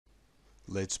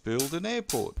let's build an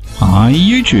airport. Hi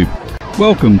YouTube,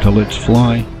 welcome to Let's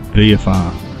Fly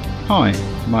VFR. Hi,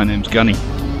 my name's Gunny.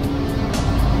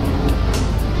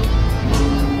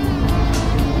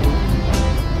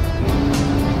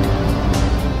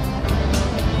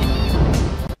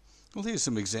 Well, here's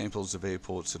some examples of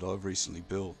airports that I've recently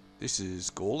built. This is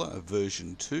Gawler, a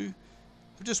version 2.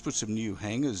 I've just put some new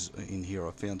hangars in here.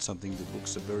 I found something that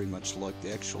looks very much like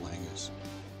the actual hangars.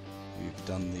 We've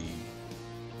done the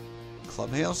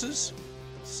clubhouses,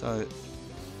 so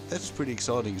that's pretty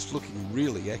exciting. It's looking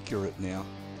really accurate now.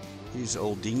 Here's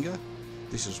Aldinga.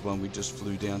 This is one we just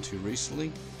flew down to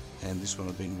recently, and this one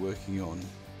I've been working on.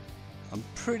 I'm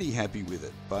pretty happy with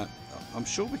it, but I'm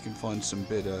sure we can find some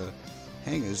better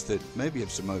hangars that maybe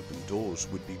have some open doors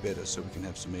would be better, so we can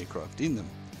have some aircraft in them.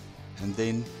 And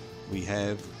then we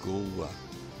have Gawler.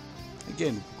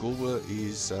 Again, Gawler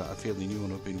is a fairly new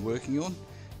one I've been working on,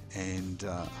 and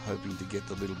hoping to get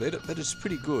a little better, but it's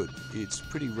pretty good. It's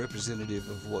pretty representative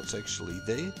of what's actually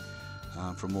there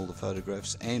from all the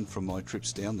photographs and from my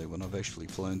trips down there when I've actually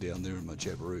flown down there in my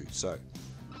Jabiru. So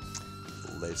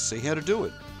let's see how to do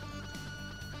it.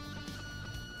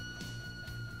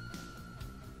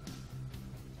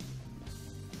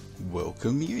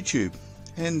 Welcome YouTube,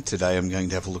 and today I'm going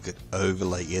to have a look at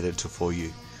Overlay Editor for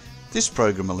you. This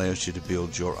program allows you to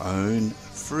build your own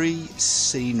free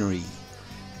scenery,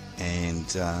 and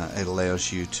it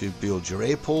allows you to build your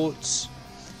airports,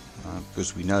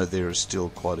 because we know there are still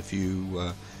quite a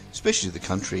few, especially the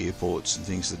country airports and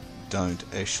things that don't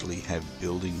actually have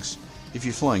buildings. If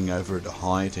you're flying over at a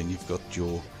height and you've got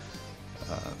your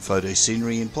photo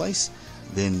scenery in place,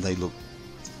 then they look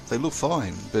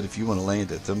fine, but if you want to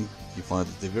land at them, you find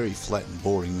that they're very flat and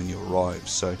boring when you arrive.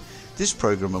 So this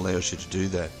program allows you to do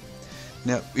that.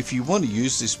 Now, if you want to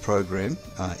use this program,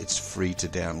 it's free to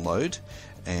download,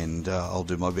 and I'll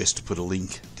do my best to put a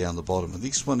link down the bottom. And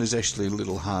this one is actually a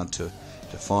little hard to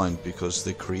find because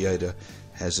the creator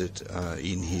has it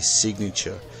in his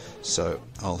signature. So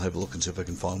I'll have a look and see if I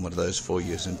can find one of those for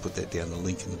you and put that down the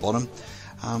link in the bottom.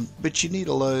 But you need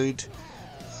a load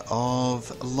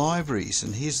of libraries,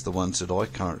 and here's the ones that I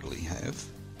currently have.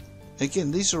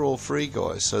 Again, these are all free,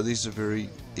 guys, so these are very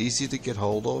easy to get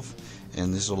hold of,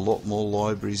 and there's a lot more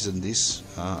libraries than this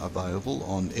available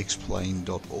on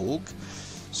xplane.org.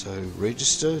 So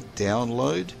register,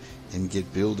 download, and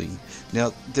get building.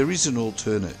 Now, there is an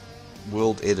alternate,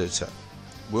 World Editor.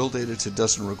 World Editor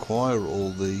doesn't require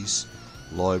all these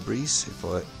libraries, if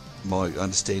my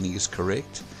understanding is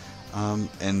correct.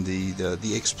 And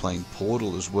the X-Plane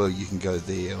portal as well, you can go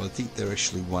there. I think they're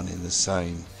actually one in the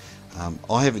same.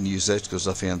 I haven't used that because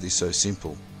I found this so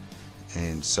simple,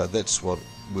 and so that's what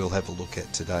we'll have a look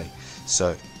at today.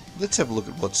 So let's have a look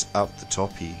at what's up the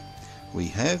top here. We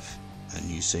have a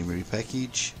new scenery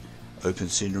package, open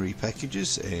scenery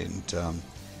packages, and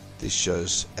this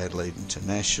shows Adelaide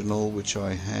International, which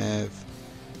I have,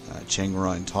 Chiang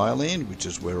Rai in Thailand, which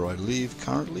is where I live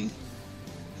currently.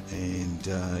 And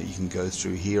you can go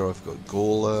through here. I've got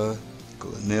Gawler,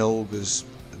 Nelg has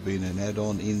been an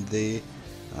add-on in there,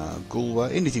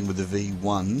 Gawler, anything with a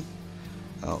V1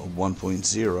 or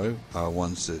 1.0 are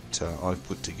ones that I've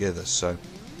put together. So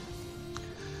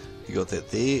you got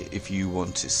that there. If you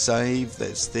want to save,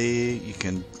 that's there. You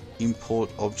can import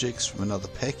objects from another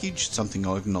package, something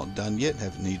I've not done yet,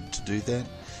 haven't needed to do that.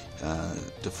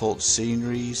 Default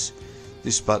sceneries.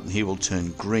 This button here will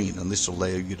turn green, and this will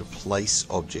allow you to place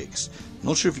objects.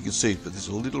 Not sure if you can see it, but there's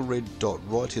a little red dot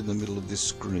right in the middle of this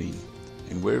screen,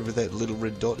 and wherever that little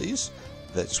red dot is,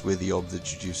 that's where the object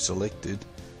that you've selected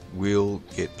will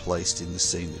get placed in the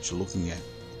scene that you're looking at.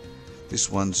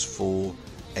 This one's for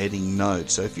adding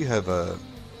nodes. So if you have a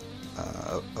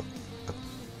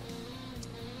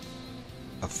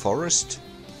forest,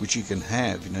 which you can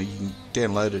have, you can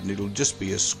download it and it'll just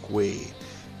be a square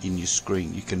in your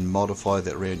screen. You can modify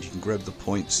that around. You can grab the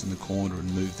points in the corner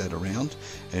and move that around.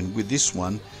 And with this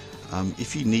one,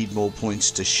 if you need more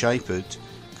points to shape it,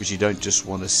 because you don't just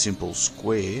want a simple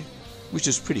square, which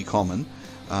is pretty common,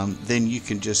 then you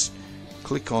can just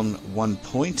click on one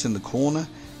point in the corner,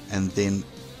 and then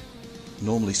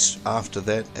normally after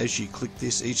that, as you click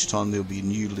this, each time there'll be a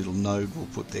new little node we'll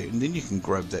put there, and then you can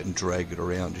grab that and drag it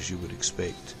around as you would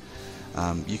expect.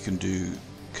 You can do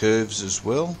curves as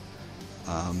well.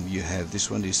 You have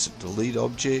this one is delete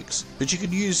objects, but you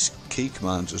can use key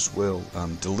commands as well.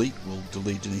 Delete will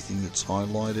delete anything that's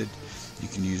highlighted. You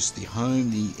can use the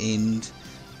home, the end,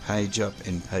 page up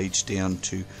and page down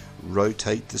to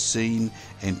rotate the scene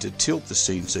and to tilt the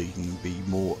scene so you can be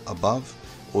more above,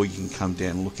 or you can come down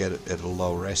and look at it at a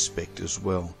lower aspect as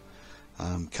well.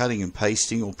 Cutting and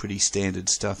pasting, all pretty standard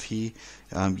stuff here.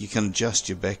 You can adjust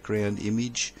your background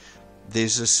image.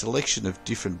 There's a selection of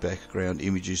different background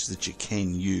images that you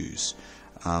can use.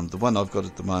 The one I've got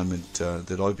at the moment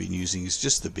that I've been using is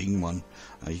just the Bing one.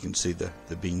 You can see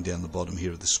the Bing down the bottom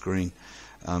here of the screen.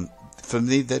 For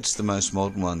me, that's the most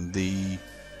modern one. The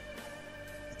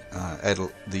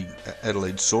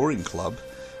Adelaide Soaring Club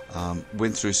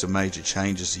went through some major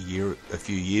changes a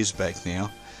few years back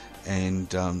now, and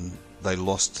they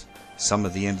lost some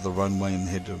of the end of the runway and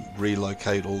had to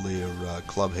relocate all their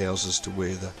clubhouses to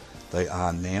where they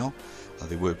are now.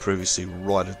 They were previously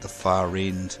right at the far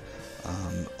end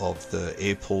of the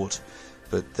airport,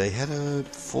 but they had a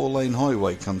 4-lane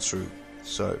highway come through,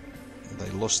 so they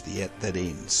lost that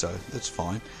end, so that's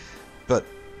fine. But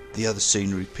the other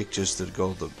scenery pictures that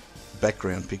got the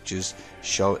background pictures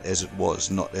show it as it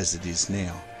was, not as it is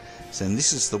now. So and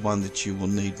this is the one that you will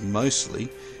need mostly,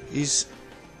 is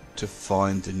to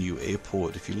find the new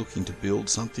airport. If you're looking to build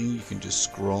something, you can just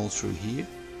scroll through here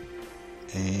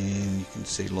and you can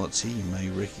see lots here. You may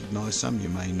recognize some, you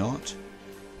may not.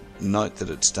 Note that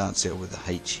it starts out with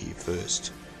a H here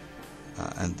first,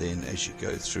 and then as you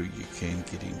go through you can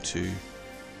get into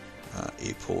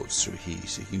airports through here.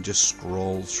 So you can just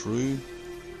scroll through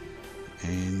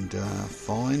and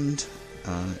find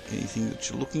anything that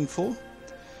you're looking for.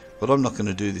 But I'm not going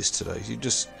to do this today. You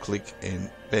just click and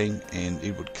bang, and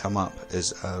it would come up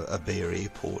as a bare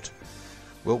airport.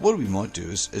 Well, what we might do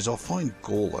is I'll find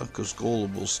Gawler, because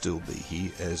Gawler will still be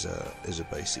here as a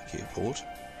basic airport.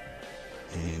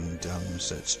 And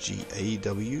so it's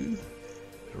GAW.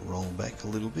 Roll back a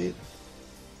little bit.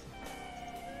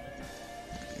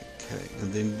 Okay,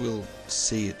 and then we'll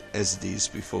see it as it is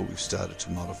before we've started to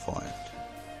modify it.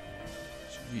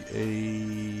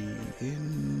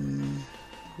 GAN.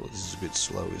 Well, this is a bit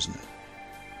slow, isn't it?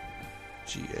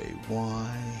 GAY.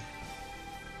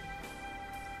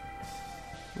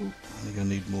 Ooh, I think I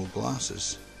need more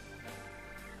glasses.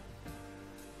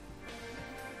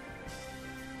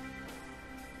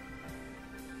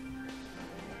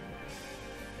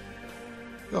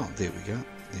 Oh, there we go.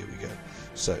 There we go.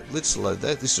 So let's load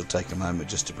that. This will take a moment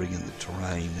just to bring in the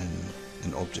terrain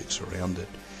and objects around it.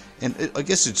 And I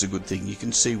guess it's a good thing. You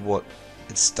can see what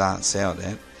it starts out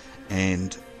at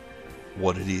and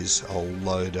what it is. I'll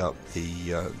load up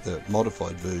the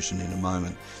modified version in a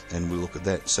moment and we'll look at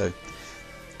that. So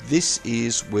this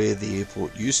is where the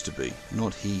airport used to be,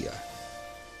 not here.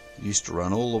 It used to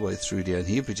run all the way through down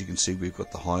here, but you can see we've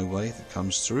got the highway that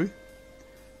comes through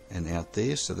and out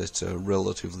there, so that's a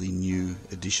relatively new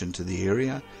addition to the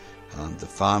area. The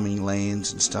farming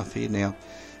lands and stuff here. Now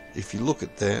if you look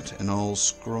at that, and I'll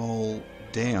scroll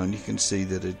down, you can see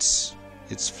that it's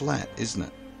flat, isn't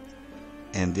it?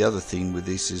 And the other thing with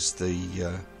this is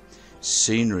the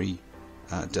scenery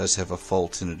does have a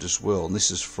fault in it as well, and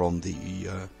this is from the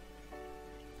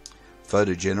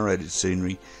photo generated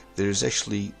scenery. There's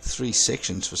actually 3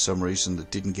 sections for some reason that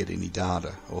didn't get any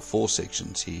data, or 4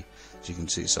 sections here, as you can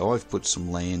see. So I've put some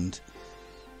land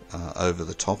over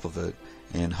the top of it,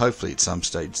 and hopefully at some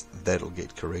stage that'll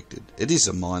get corrected. It is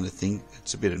a minor thing,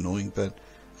 it's a bit annoying, but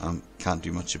can't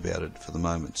do much about it for the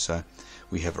moment. So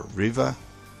we have a river,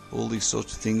 all these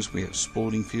sorts of things. We have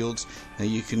sporting fields. Now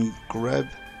you can grab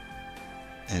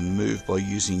and move by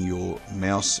using your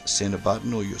mouse center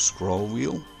button or your scroll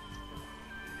wheel,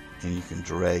 and you can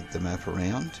drag the map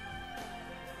around.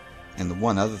 And the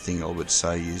one other thing I would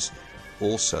say is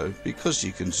also, because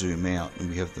you can zoom out and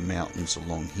we have the mountains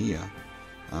along here,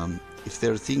 if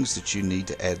there are things that you need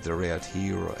to add that are out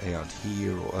here or out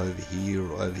here or over here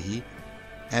or over here,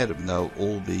 add them. They'll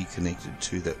all be connected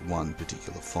to that one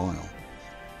particular file.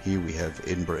 Here we have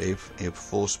Edinburgh Air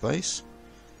Force Base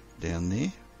down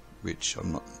there, which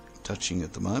I'm not touching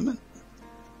at the moment,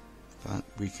 but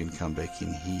we can come back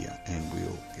in here and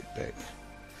we'll get back.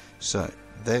 So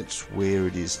that's where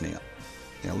it is now.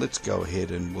 Now let's go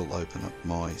ahead and we'll open up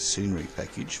my scenery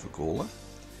package for Gawler,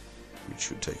 which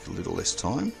should take a little less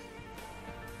time.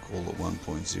 Gawler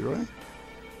 1.0,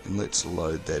 and let's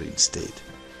load that instead.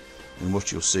 And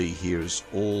what you'll see here is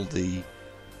all the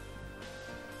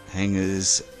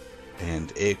hangars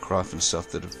and aircraft and stuff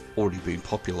that have already been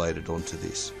populated onto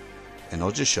this. And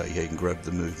I'll just show you how you can grab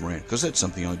the move around, because that's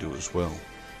something I do as well.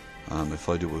 If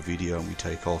I do a video and we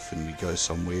take off and we go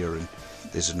somewhere and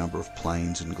there's a number of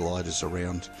planes and gliders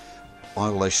around, I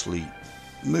will actually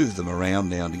move them around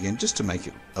now and again just to make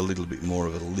it a little bit more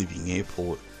of a living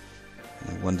airport.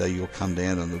 And one day you'll come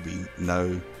down and there'll be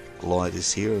no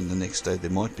gliders here, and the next day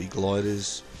there might be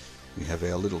gliders. We have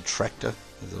our little tractor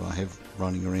that I have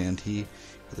running around here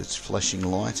with its flashing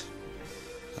light.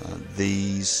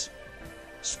 These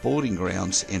sporting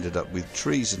grounds ended up with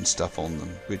trees and stuff on them,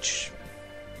 which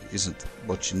isn't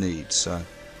what you need. So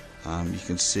you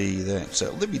can see that.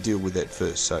 So let me deal with that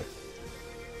first. So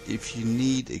if you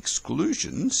need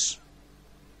exclusions,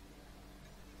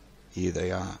 here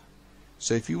they are.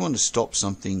 So if you want to stop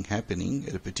something happening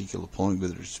at a particular point,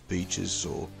 whether it's beaches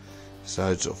or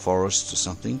sods or forests or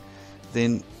something,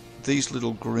 then these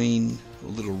little green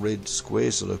or little red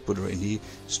squares that I've put around here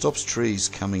stops trees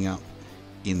coming up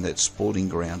in that sporting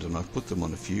ground, and I've put them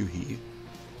on a few here.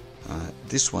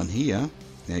 This one here,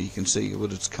 now you can see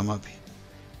what it's come up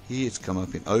here. It's come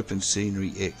up in open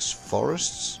scenery X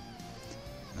forests,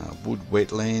 wood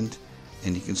wetland,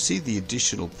 and you can see the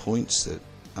additional points that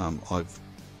I've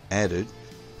added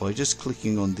by just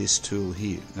clicking on this tool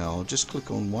here. Now I'll just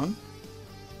click on one.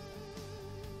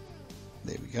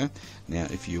 There we go. Now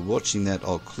if you're watching that,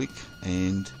 I'll click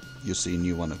and you'll see a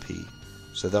new one appear.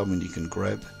 So that one you can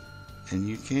grab and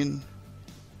you can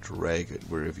drag it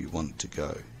wherever you want it to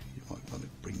go. You might want to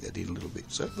bring that in a little bit.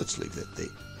 So let's leave that there.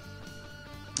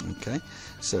 Okay,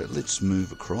 so let's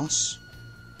move across.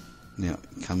 Now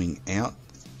coming out,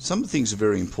 some of the things are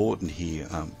very important here.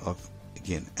 I've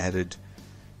again added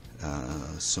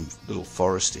some little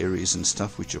forest areas and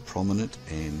stuff which are prominent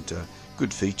and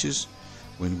good features.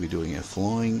 When we're doing our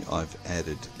flying, I've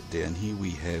added down here, we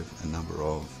have a number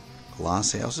of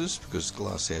glass houses, because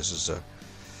glass houses are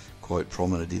quite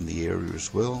prominent in the area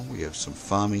as well. We have some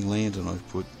farming land, and I've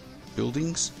put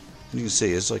buildings, and you can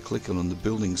see as I click on them, the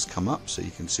buildings come up, so you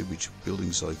can see which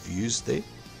buildings I've used there.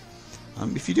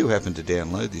 If you do happen to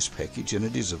download this package, and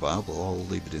it is available, I'll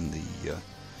leave it in the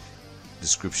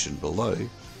description below.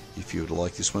 If you would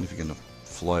like this one, if you're going to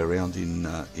fly around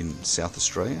in South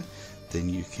Australia, then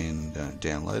you can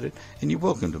download it, and you're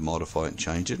welcome to modify it and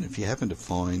change it. And if you happen to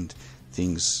find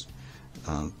things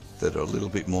that are a little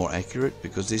bit more accurate,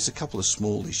 because there's a couple of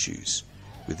small issues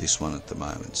with this one at the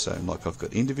moment. So like I've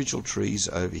got individual trees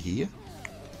over here,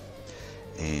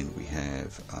 and we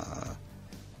have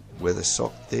weather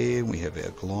sock there, and we have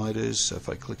our gliders. So if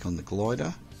I click on the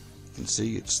glider, you can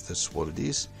see that's what it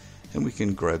is, and we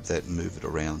can grab that and move it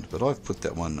around. But I've put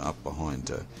that one up behind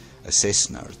a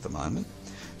Cessna at the moment.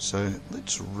 So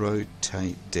let's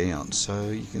rotate down, so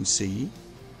you can see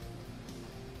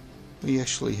we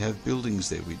actually have buildings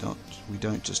there. We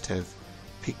don't just have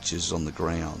pictures on the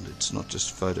ground. It's not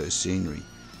just photo scenery.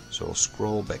 So I'll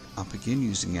scroll back up again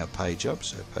using our page up,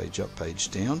 so page up, page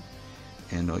down,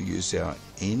 and I'll use our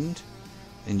end,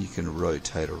 and you can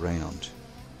rotate around.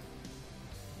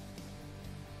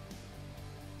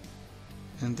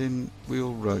 And then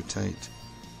we'll rotate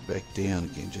back down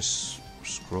again, just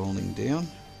scrolling down.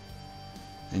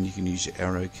 And you can use your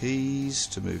arrow keys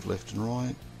to move left and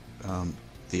right.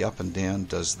 The up and down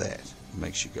does that, it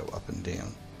makes you go up and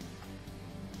down.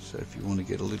 So if you want to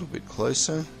get a little bit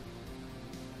closer,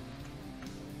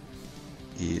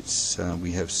 it's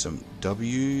we have some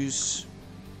W's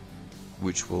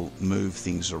which will move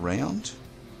things around.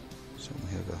 So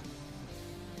we have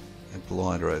a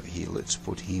glider over here. Let's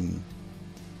put him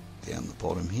down the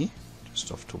bottom here, just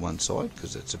off to one side,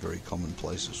 because that's a very common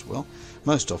place as well.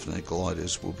 Most often the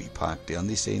gliders will be parked down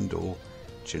this end, or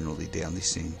generally down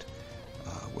this end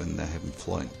when they're having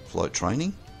flight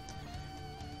training.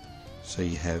 So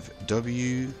you have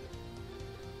W,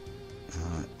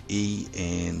 E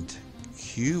and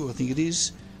Q, I think it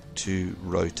is, to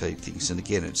rotate things. And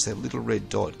again, it's that little red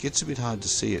dot. It gets a bit hard to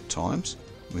see at times.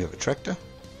 We have a tractor,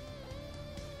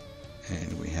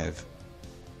 and we have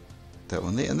that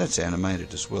one there, and that's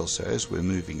animated as well. So as we're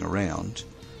moving around,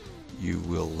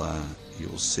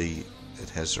 you'll see it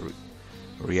has a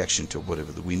reaction to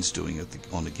whatever the wind's doing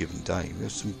on a given day. We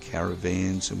have some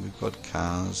caravans and we've got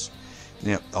cars.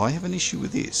 Now I have an issue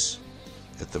with this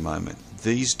at the moment.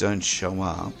 These don't show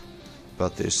up,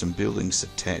 but there's some buildings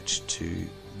attached to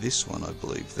this one, I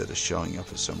believe, that are showing up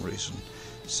for some reason.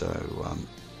 So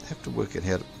I have to work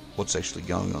out what's actually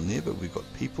going on there. But we've got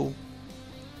people,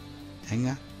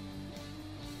 hangar,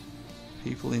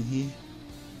 people in here.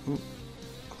 Ooh,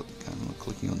 I'm not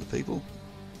clicking on the people.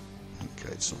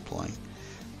 Okay, it's not playing.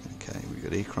 Okay, we've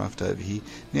got aircraft over here.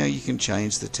 Now you can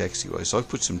change the taxiway. So I've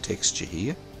put some texture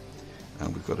here.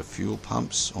 We've got a fuel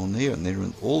pumps on there, and they're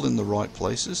all in the right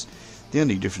places. The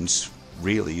only difference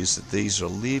really is that these are a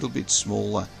little bit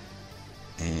smaller,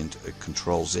 and a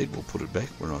Control Z will put it back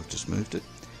where I've just moved it,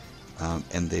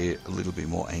 and they're a little bit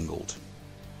more angled.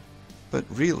 But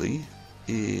really,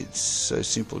 it's so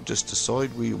simple. Just decide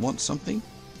where you want something.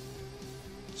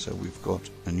 So we've got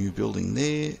a new building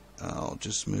there. I'll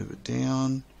just move it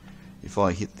down. If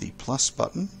I hit the plus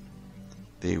button,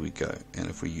 there we go. And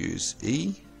if we use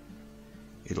E,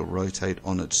 it'll rotate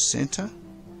on its center.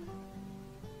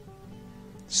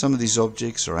 Some of these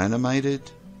objects are animated,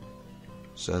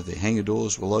 so the hanger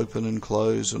doors will open and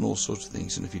close and all sorts of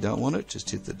things, and if you don't want it, just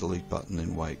hit the delete button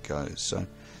and away it goes. So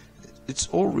it's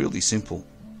all really simple.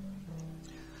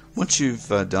 Once you've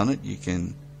done it, you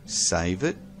can save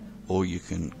it, or you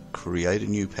can create a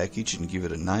new package and give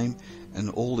it a name, and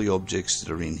all the objects that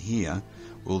are in here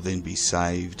will then be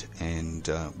saved and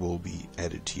will be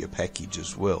added to your package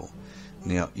as well.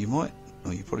 Now you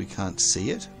probably can't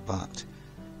see it, but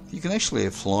you can actually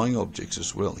have flying objects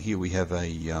as well. Here we have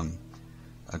a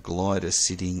glider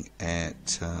sitting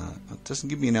at, it doesn't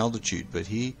give me an altitude, but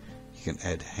here you can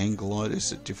add hang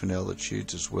gliders at different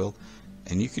altitudes as well,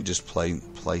 and you can just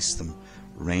place them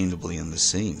randomly in the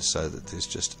scene so that there's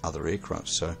just other aircraft.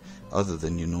 So other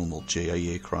than your normal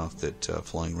GA aircraft that are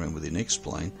flying around with an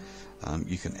X-plane,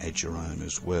 you can add your own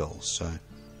as well. So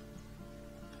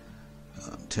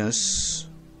tennis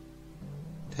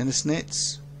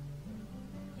nets,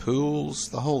 pools,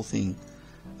 the whole thing.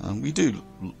 We do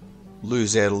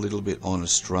lose out a little bit on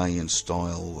Australian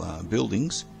style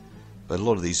buildings, but a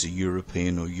lot of these are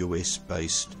European or US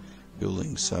based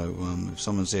buildings. So if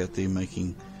someone's out there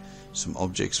making some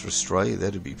objects for Australia,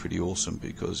 that'd be pretty awesome,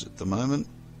 because at the moment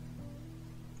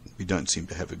we don't seem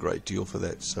to have a great deal for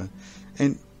that. So,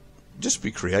 and just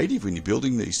be creative when you're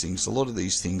building these things. A lot of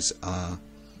these things are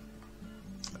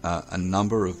a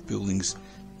number of buildings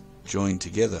joined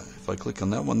together. If I click on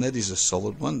that one, that is a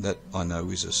solid one. That I know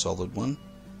is a solid one.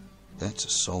 That's a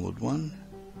solid one.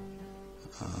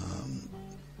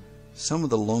 Some of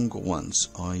the longer ones,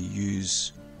 I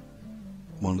use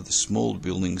one of the small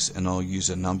buildings and I'll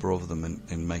use a number of them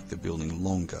and make the building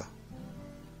longer.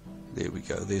 There we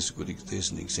go. There's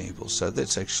an example. So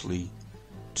that's actually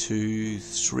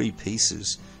 2-3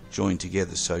 pieces joined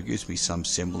together. So it gives me some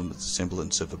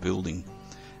semblance of a building.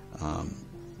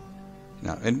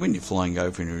 Now, and when you're flying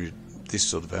over and you're this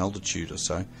sort of altitude or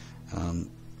so,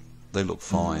 they look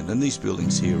fine. And these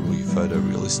buildings here are all your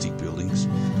photorealistic buildings.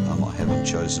 I haven't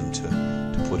chosen to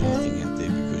put anything out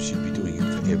there because you'd be doing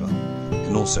it forever.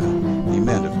 And also, the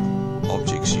amount of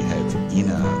objects you have in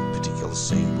a particular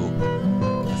scene will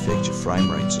affect your frame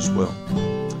rates as well.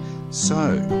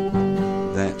 So,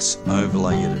 that's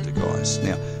Overlay Editor, guys.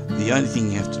 Now, the only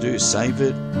thing you have to do is save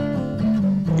it.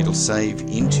 It'll save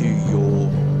into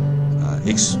your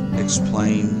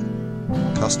X-Plane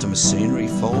Custom Scenery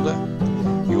folder.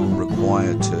 You're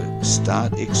required to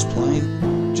start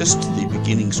X-Plane just to the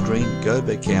beginning screen, go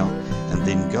back out, and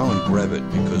then go and grab it,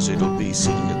 because it'll be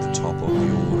sitting at the top of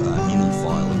your ini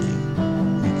file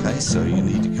again. Okay, so you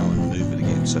need to go and move it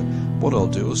again. So what I'll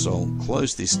do is I'll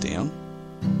close this down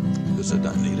because I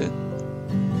don't need it.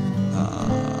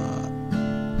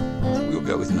 We'll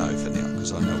go with no for now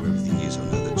because I know where everything is. I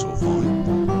know that's all fine.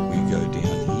 We go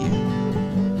down here.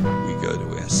 We go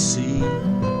to our C. We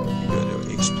go to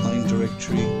our X-Plane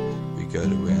directory. We go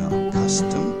to our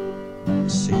custom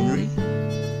scenery.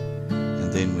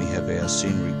 And then we have our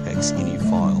scenery packs ini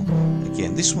file.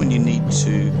 Again, this one you need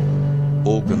to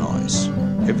organize.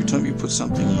 Every time you put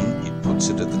something in, it puts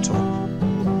it at the top.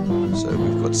 So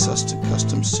we've got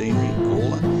custom scenery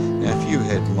caller. Now if you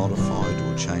had modified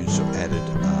or changed or added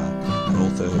an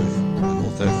ortho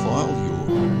file,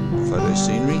 your photo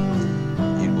scenery,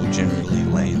 it will generally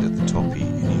land at the top here,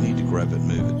 and you need to grab it and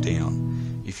move it down.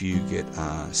 If you get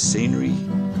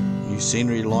new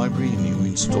scenery library, and you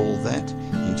install that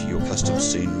into your custom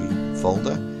scenery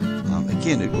folder,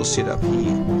 again it will set up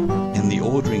here, and the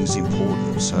ordering is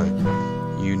important. So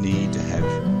you need to have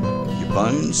your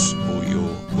bones or your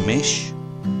mesh,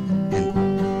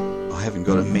 and I haven't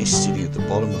got a mesh sitting at the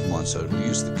bottom of mine, so it'll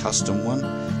use the custom one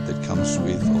that comes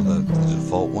with, or the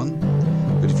default one.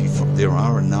 But there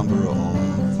are a number of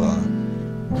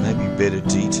maybe better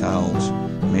detailed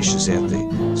meshes out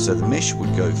there. So the mesh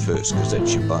would go first because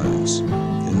that's your bones.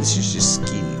 Then this is your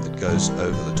skin that goes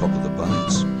over the top of the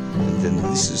bones, and then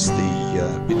this is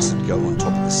the bits that go on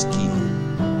top of the skin.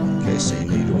 Okay, so you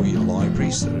need all your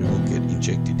libraries that will get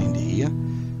injected into here,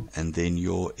 and then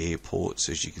your airports.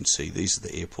 As you can see, these are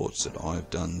the airports that I've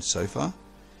done so far: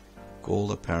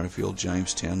 Gawler, Parafield,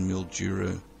 Jamestown,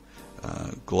 Mildura,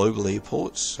 global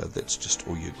airports. So that's just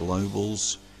all your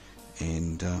globals.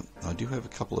 And I do have a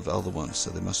couple of other ones,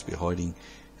 so they must be hiding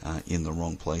in the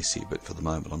wrong place here, but for the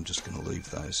moment I'm just going to leave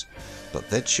those. But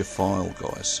that's your file,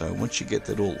 guys. So once you get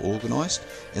that all organized,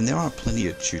 and there are plenty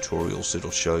of tutorials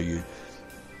that'll show you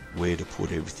where to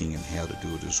put everything and how to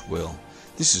do it as well.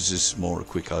 This is just more a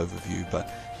quick overview, but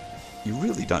you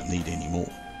really don't need any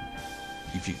more.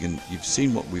 You've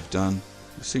seen what we've done,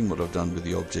 you've seen what I've done with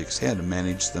the objects, how to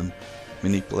manage them,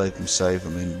 manipulate them, save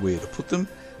them, and where to put them.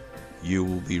 you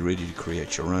will be ready to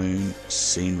create your own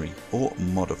scenery or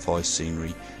modify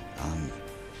scenery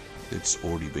that's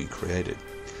already been created.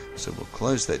 So we'll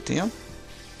close that down,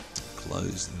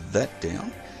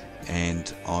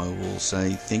 and I will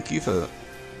say thank you for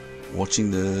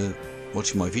watching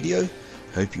my video.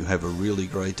 Hope you have a really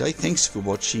great day. Thanks for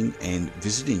watching and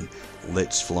visiting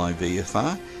Let's Fly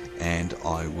VFR, and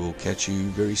I will catch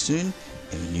you very soon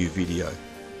in a new video.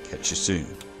 Catch you soon.